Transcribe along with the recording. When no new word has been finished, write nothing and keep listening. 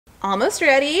almost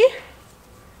ready.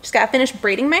 Just gotta finish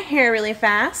braiding my hair really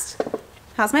fast.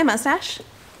 How's my mustache?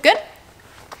 Good?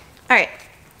 All right.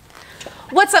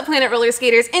 What's up, Planet Roller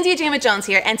Skaters? Indy JAMMA Jones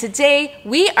here, and today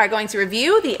we are going to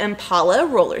review the Impala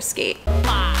Roller Skate.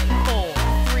 5, 4,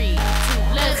 3, 2,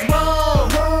 let's roll.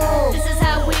 Roll. This is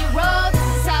how we roll.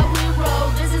 This is how we roll.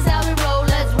 This is how we roll.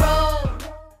 Let's roll.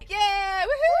 Yeah!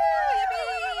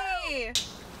 Woohoo! Yippee!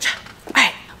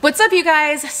 Alright, what's up, you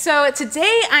guys? So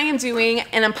today I am doing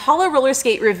an Impala roller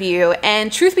skate review,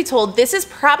 and truth be told, this is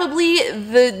probably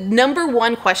the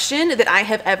 #1 question that I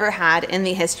have ever had in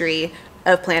the history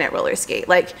of Planet Roller Skate.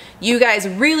 Like, you guys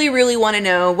really want to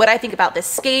know what I think about this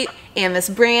skate and this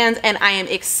brand, and I am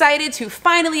excited to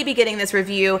finally be getting this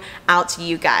review out to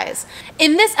you guys.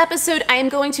 In this episode, I am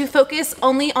going to focus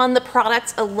only on the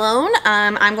product alone.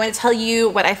 I'm going to tell you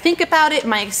what I think about it,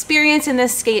 my experience in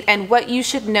this skate, and what you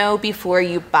should know before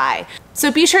you buy.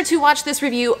 So be sure to watch this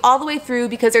review all the way through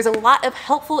because there's a lot of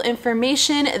helpful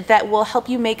information that will help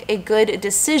you make a good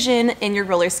decision in your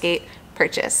roller skate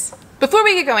purchase. Before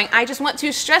we get going, I just want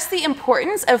to stress the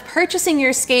importance of purchasing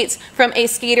your skates from a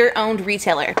skater-owned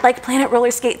retailer, like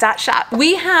PlanetRollerskate.shop.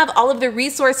 We have all of the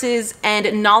resources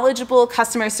and knowledgeable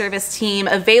customer service team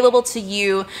available to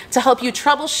you to help you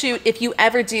troubleshoot if you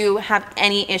ever do have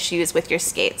any issues with your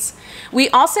skates. We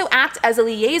also act as a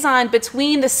liaison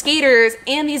between the skaters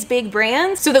and these big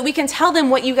brands so that we can tell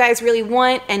them what you guys really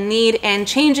want and need and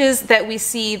changes that we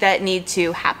see that need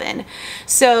to happen.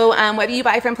 So whether you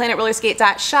buy from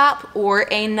PlanetRollerskate.shop or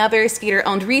another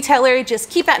skater-owned retailer, just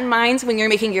keep that in mind when you're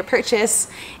making your purchase.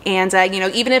 And you know,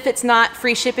 even if it's not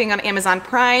free shipping on Amazon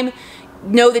Prime,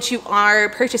 know that you are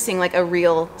purchasing like a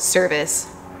real service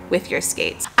with your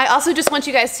skates. I also just want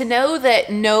you guys to know that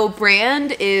no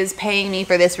brand is paying me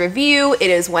for this review. It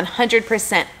is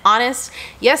 100% honest.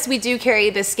 Yes, we do carry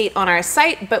this skate on our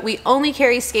site, but we only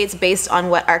carry skates based on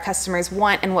what our customers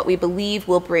want and what we believe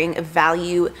will bring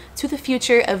value to the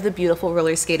future of the beautiful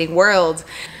roller skating world.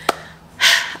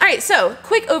 All right, so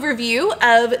quick overview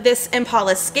of this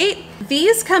Impala skate.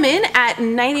 These come in at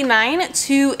 $99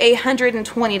 to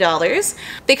 $120.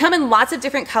 They come in lots of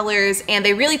different colors and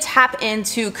they really tap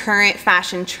into current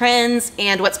fashion trends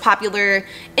and what's popular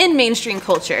in mainstream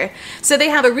culture. So they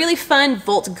have a really fun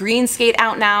Volt green skate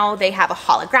out now. They have a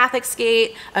holographic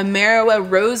skate, a Marawa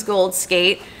rose gold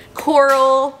skate,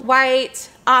 coral, white,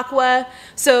 aqua.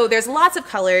 So there's lots of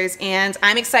colors and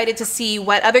I'm excited to see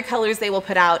what other colors they will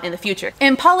put out in the future.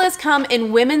 Impalas come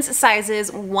in women's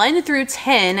sizes 1 through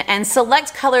 10 and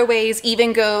select colorways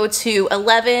even go to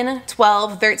 11,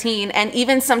 12, 13, and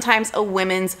even sometimes a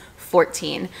women's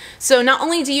 14. So not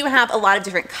only do you have a lot of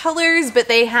different colors, but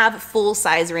they have full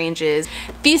size ranges.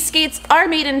 These skates are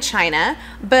made in China,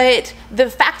 but the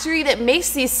factory that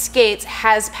makes these skates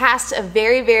has passed a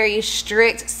very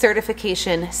strict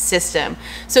certification system.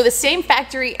 So the same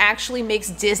factory actually makes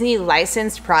Disney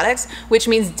licensed products, which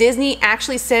means Disney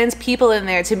actually sends people in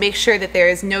there to make sure that there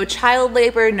is no child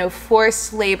labor, no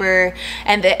forced labor,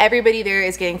 and that everybody there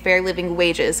is getting fair living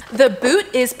wages. The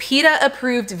boot is PETA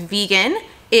approved vegan.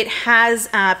 It has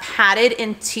a padded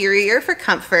interior for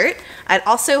comfort. It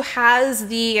also has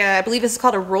the, I believe this is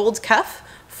called a rolled cuff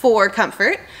for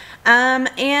comfort. And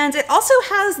it also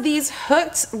has these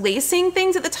hooked lacing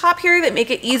things at the top here that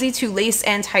make it easy to lace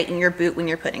and tighten your boot when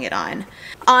you're putting it on.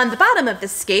 On the bottom of the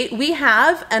skate, we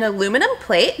have an aluminum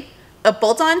plate, a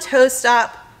bolt-on toe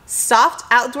stop, soft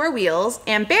outdoor wheels,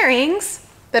 and bearings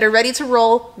that are ready to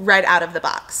roll right out of the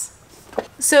box.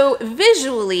 So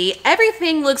visually,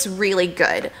 everything looks really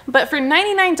good, but for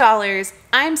 $99,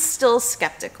 I'm still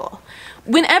skeptical.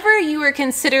 Whenever you are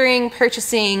considering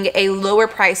purchasing a lower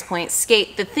price point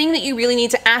skate, the thing that you really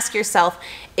need to ask yourself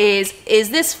is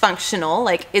this functional?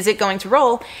 Like, is it going to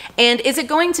roll? And is it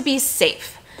going to be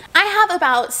safe? I have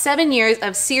about 7 years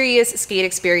of serious skate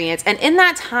experience, and in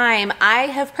that time, I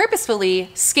have purposefully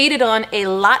skated on a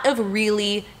lot of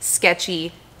really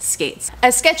sketchy skates.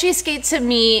 A sketchy skate to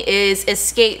me is a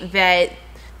skate that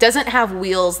doesn't have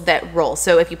wheels that roll.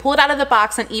 So if you pull it out of the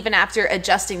box and even after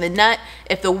adjusting the nut,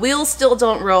 if the wheels still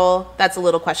don't roll, that's a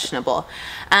little questionable.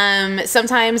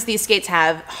 Sometimes these skates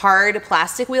have hard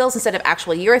plastic wheels instead of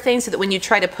actual urethane so that when you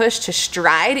try to push to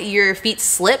stride, your feet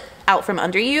slip out from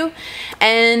under you.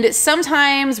 And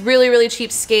sometimes really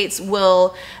cheap skates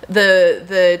will,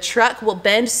 the truck will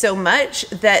bend so much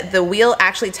that the wheel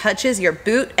actually touches your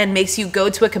boot and makes you go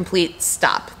to a complete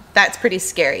stop. That's pretty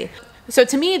scary. So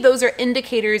to me, those are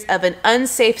indicators of an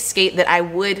unsafe skate that I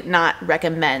would not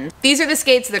recommend. These are the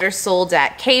skates that are sold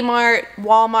at Kmart,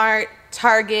 Walmart,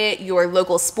 Target, your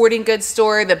local sporting goods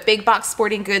store, the big box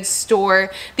sporting goods store.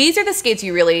 These are the skates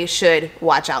you really should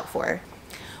watch out for.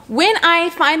 When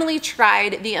I finally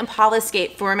tried the Impala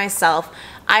skate for myself,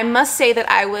 I must say that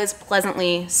I was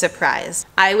pleasantly surprised.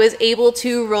 I was able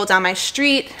to roll down my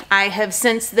street. I have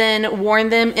since then worn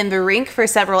them in the rink for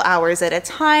several hours at a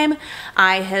time.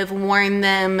 I have worn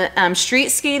them street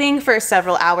skating for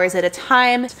several hours at a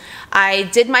time. I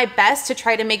did my best to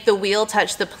try to make the wheel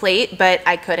touch the plate, but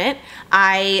I couldn't.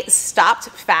 I stopped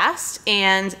fast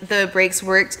and the brakes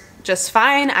worked just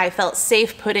fine. I felt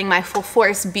safe putting my full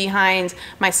force behind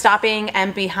my stopping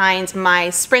and behind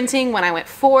my sprinting when I went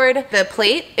forward. The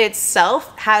plate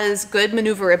itself has good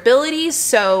maneuverability,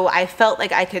 so I felt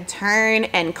like I could turn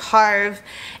and carve.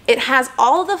 It has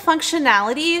all the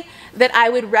functionality that I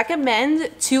would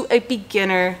recommend to a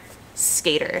beginner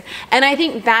skater. And I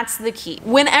think that's the key.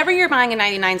 Whenever you're buying a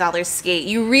 $99 skate,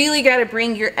 you really got to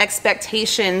bring your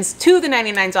expectations to the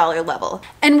 $99 level.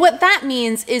 And what that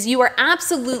means is you are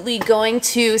absolutely going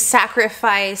to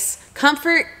sacrifice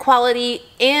comfort, quality,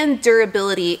 and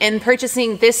durability in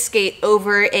purchasing this skate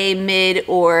over a mid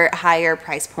or higher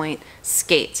price point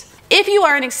skate. If you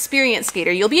are an experienced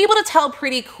skater, you'll be able to tell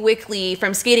pretty quickly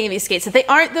from skating these skates that they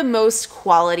aren't the most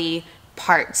quality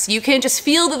parts. You can just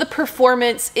feel that the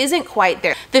performance isn't quite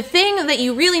there. The thing that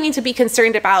you really need to be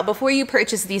concerned about before you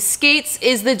purchase these skates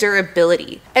is the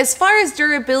durability. As far as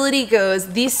durability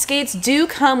goes, these skates do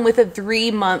come with a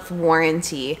 3-month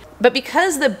warranty. But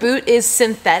because the boot is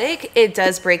synthetic, it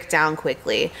does break down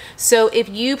quickly. So if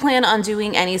you plan on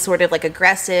doing any sort of like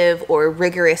aggressive or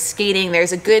rigorous skating,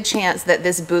 there's a good chance that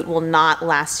this boot will not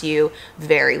last you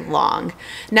very long.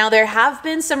 Now, there have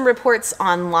been some reports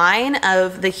online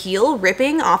of the heel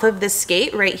ripping off of this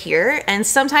skate right here, and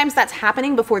sometimes that's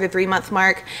happening before the 3-month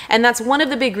mark, and that's one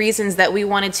of the big reasons that we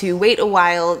wanted to wait a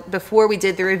while before we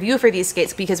did the review for these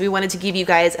skates, because we wanted to give you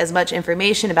guys as much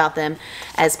information about them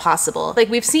as possible. Like,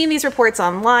 we've seen these reports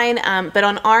online, but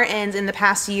on our end, in the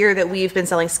past year that we've been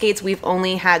selling skates, we've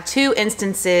only had 2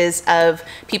 instances of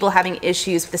people having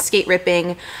issues with the skate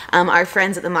ripping. Our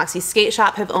friends at the Moxie Skate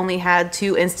Shop have only had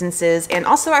 2 instances, and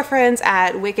also our friends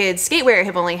at Wicked Skatewear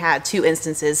have only had 2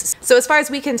 instances. So as far as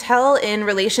we can tell, in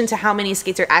relation to how many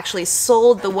skates are actually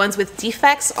sold, the ones with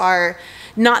defects are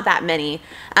not that many.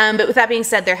 But with that being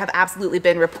said, there have absolutely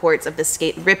been reports of the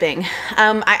skate ripping.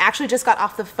 I actually just got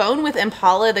off the phone with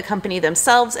Impala, the company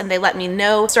themselves, and they let me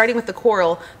know, starting with the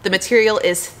coral, the material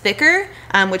is thicker,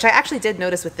 which I actually did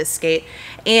notice with this skate,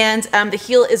 and the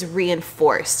heel is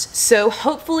reinforced. So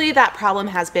hopefully that problem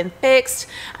has been fixed.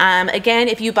 Again,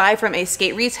 if you buy from a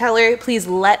skate retailer, please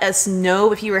let us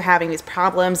know if you are having these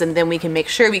problems, and then we can make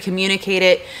sure we communicate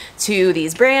it to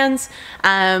these brands.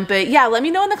 But yeah, let me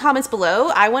know in the comments below.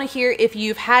 I want to hear if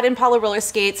you've had Impala roller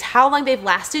skates, how long they've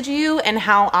lasted you, and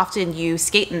how often you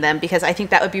skate in them, because I think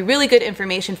that would be really good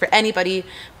information for anybody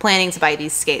planning to buy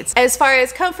these skates. As far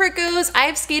as comfort goes,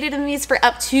 I've skated in these for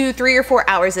up to 3 or 4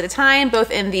 hours at a time, both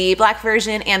in the black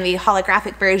version and the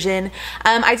holographic version.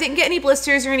 I didn't get any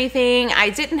blisters or anything.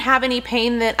 I didn't have any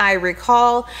pain that I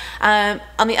recall.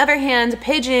 On the other hand,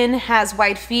 Pigeon has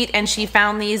wide feet, and she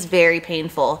found these very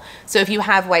painful. So if you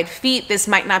have wide feet, this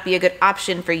might not be a good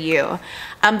option for you.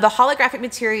 The holographic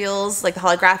materials, like the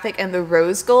holographic and the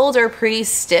rose gold, are pretty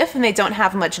stiff and they don't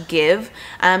have much give.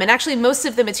 And actually most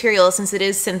of the material, since it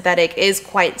is synthetic, is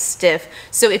quite stiff.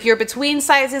 So if you're between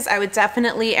sizes, I would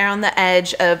definitely err on the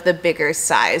edge of the bigger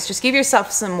size. Just give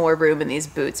yourself some more room in these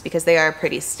boots because they are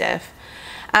pretty stiff.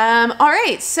 All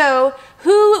right, so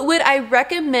who would I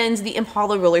recommend the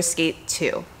Impala roller skate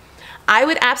to? I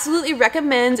would absolutely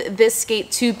recommend this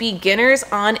skate to beginners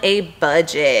on a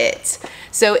budget.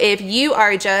 So if you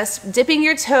are just dipping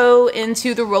your toe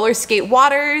into the roller skate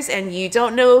waters and you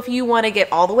don't know if you want to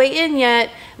get all the way in yet,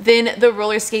 then the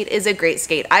roller skate is a great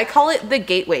skate. I call it the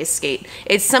gateway skate.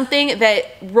 It's something that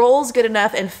rolls good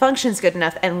enough and functions good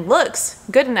enough and looks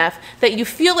good enough that you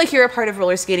feel like you're a part of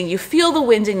roller skating. You feel the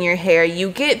wind in your hair, you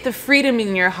get the freedom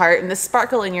in your heart and the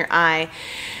sparkle in your eye.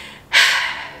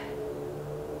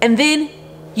 And then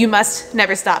you must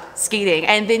never stop skating.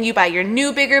 And then you buy your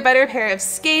new, bigger, better pair of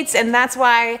skates, and that's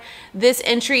why this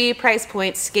entry price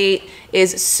point skate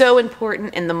is so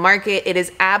important in the market. It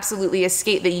is absolutely a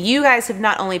skate that you guys have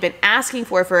not only been asking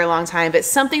for a long time, but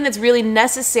something that's really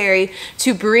necessary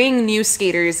to bring new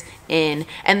skaters in.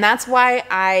 And that's why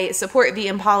I support the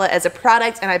Impala as a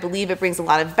product, and I believe it brings a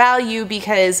lot of value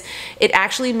because it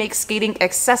actually makes skating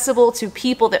accessible to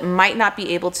people that might not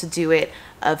be able to do it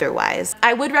otherwise.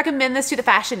 I would recommend this to the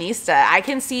fashionista. I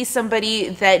can see somebody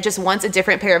that just wants a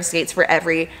different pair of skates for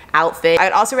every outfit.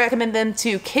 I'd also recommend them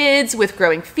to kids with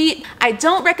growing feet. I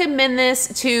don't recommend this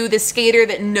to the skater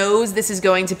that knows this is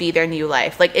going to be their new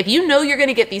life. Like, if you know you're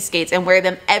gonna get these skates and wear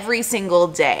them every single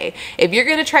day, if you're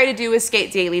gonna try to do a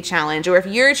skate daily challenge, or if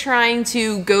you're trying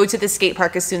to go to the skate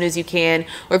park as soon as you can,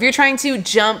 or if you're trying to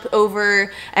jump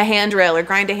over a handrail or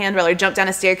grind a handrail or jump down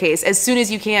a staircase as soon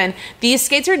as you can, these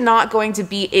skates are not going to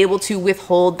be able to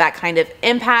withhold that kind of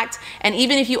impact. And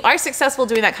even if you are successful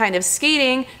doing that kind of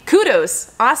skating,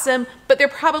 kudos, awesome, but they're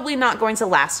probably not going to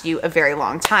last you a very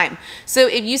long time. So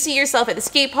if you see yourself at the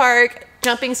skate park,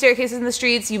 jumping staircases in the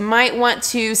streets, you might want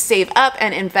to save up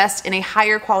and invest in a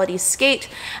higher quality skate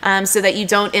so that you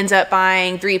don't end up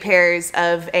buying 3 pairs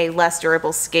of a less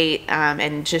durable skate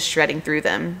and just shredding through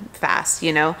them fast,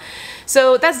 you know?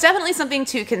 So that's definitely something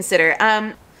to consider.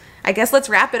 I guess let's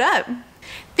wrap it up.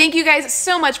 Thank you guys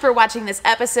so much for watching this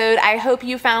episode. I hope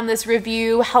you found this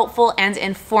review helpful and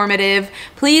informative.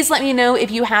 Please let me know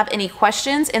if you have any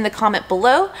questions in the comment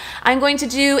below. I'm going to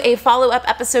do a follow-up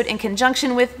episode in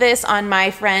conjunction with this on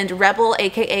my friend Rebel,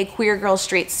 aka Queer Girl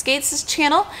Straight Skates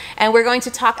channel, and we're going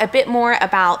to talk a bit more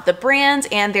about the brand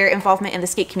and their involvement in the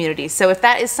skate community. So if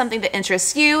that is something that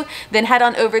interests you, then head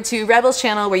on over to Rebel's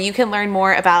channel where you can learn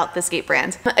more about the skate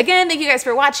brand. Again, thank you guys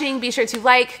for watching. Be sure to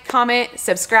like, comment,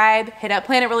 subscribe, hit up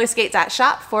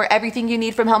planetRollerskate.shop for everything you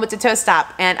need from helmet to toe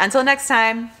stop. And until next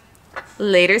time,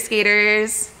 later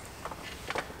skaters.